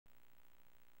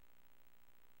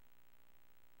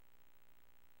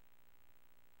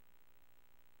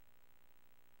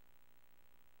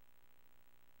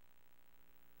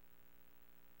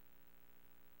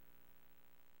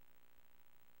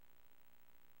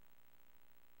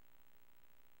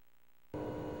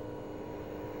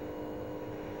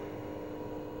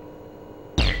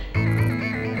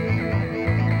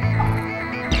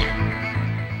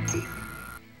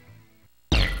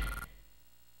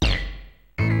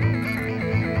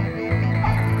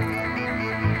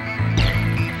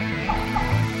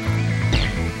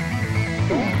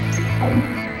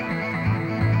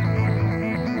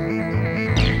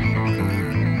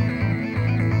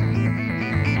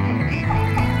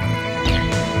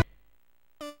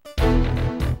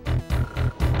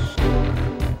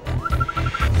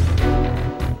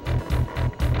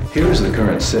Here is the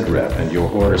current SITREP and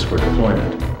your orders for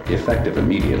deployment, effective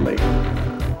immediately.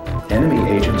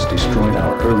 Enemy agents destroyed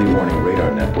our early warning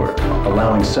radar network,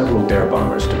 allowing several air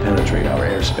bombers to penetrate our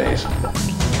airspace.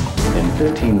 In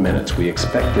 15 minutes, we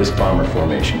expect this bomber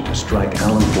formation to strike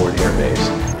Allen Ford Air Base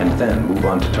and then move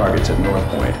on to targets at North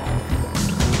Point.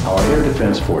 Our air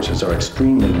defense forces are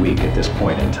extremely weak at this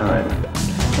point in time,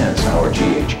 hence our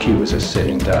GHQ is a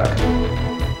sitting duck.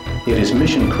 It is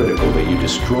mission critical that you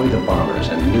destroy the bombers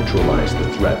and neutralize the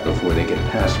threat before they get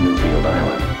past Newfield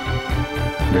Island.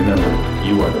 Remember,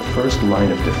 you are the first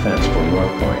line of defense for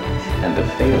North Point, and the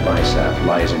fate of ISAF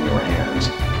lies in your hands.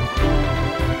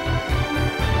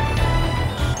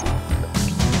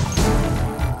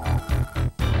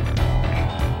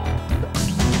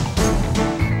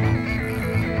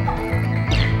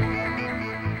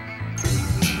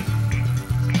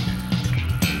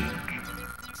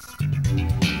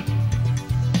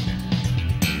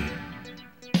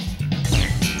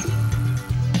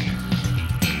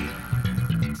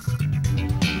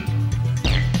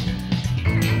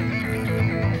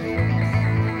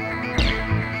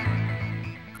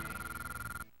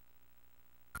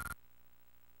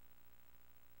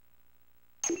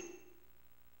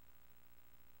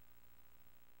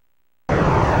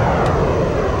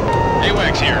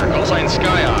 AWACS here, call sign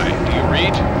Sky Eye. Do you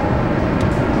read?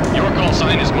 Your call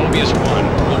sign is Mobius 1.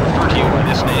 We'll refer to you by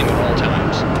this name at all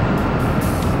times.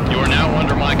 You are now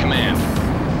under my command.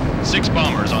 6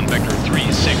 bombers on Vector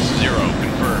 360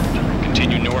 confirmed.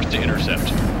 Continue north to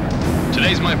intercept.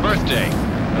 Today's my birthday.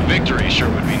 A victory sure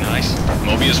would be nice.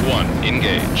 Mobius 1,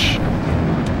 engage.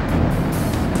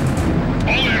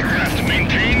 All aircraft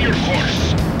maintain your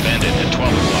course. Bandit at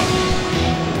 12 o'clock.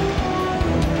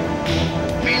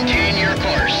 Maintain your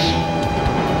course.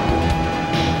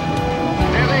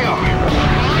 There they are.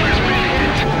 Bomber's been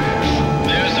hit.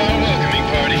 There's our welcoming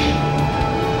party.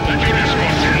 Let your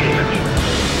escorts handle it.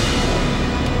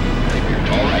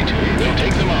 All right, we'll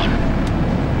take them on.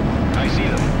 I see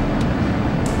them.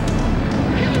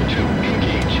 Halo 2,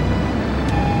 engage.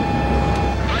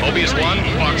 Mobius 1,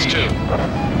 Fox 2.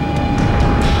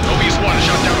 Mobius 1,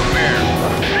 shot down a bear.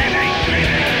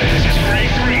 This is Gray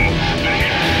 3.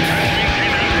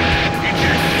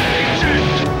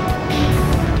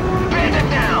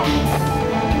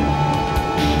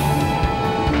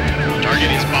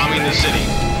 Target is bombing the city.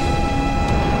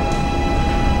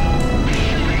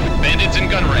 Bandits in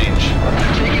gun range.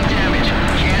 Taking damage.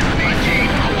 Can't maintain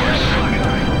course.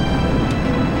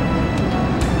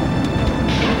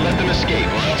 Don't let them escape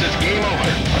or else it's game over.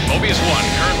 Mobius 1,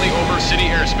 currently over city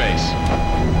airspace.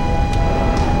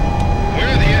 Where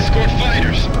are the escort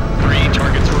fighters? 3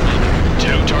 targets remaining.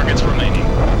 2 targets remaining.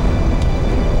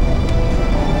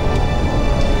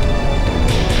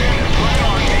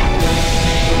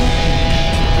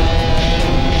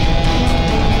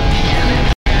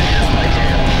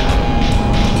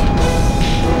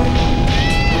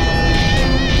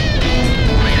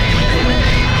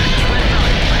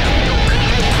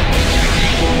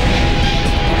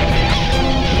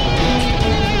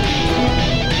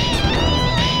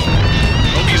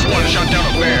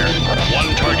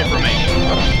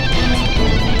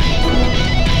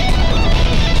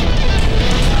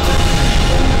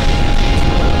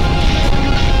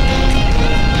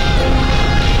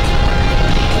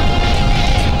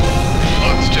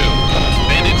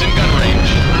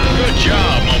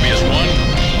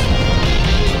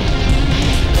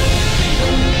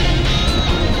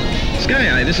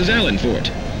 This is Allen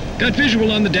Fort. Got visual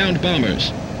on the downed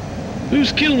bombers.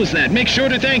 Whose kill was that? Make sure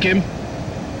to thank him.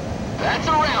 That's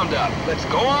a roundup. Let's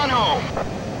go on home.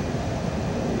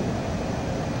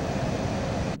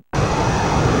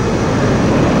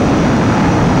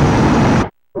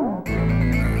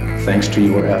 Thanks to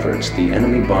your efforts, the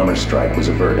enemy bomber strike was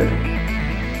averted.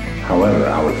 However,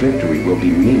 our victory will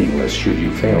be meaningless should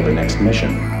you fail the next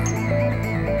mission.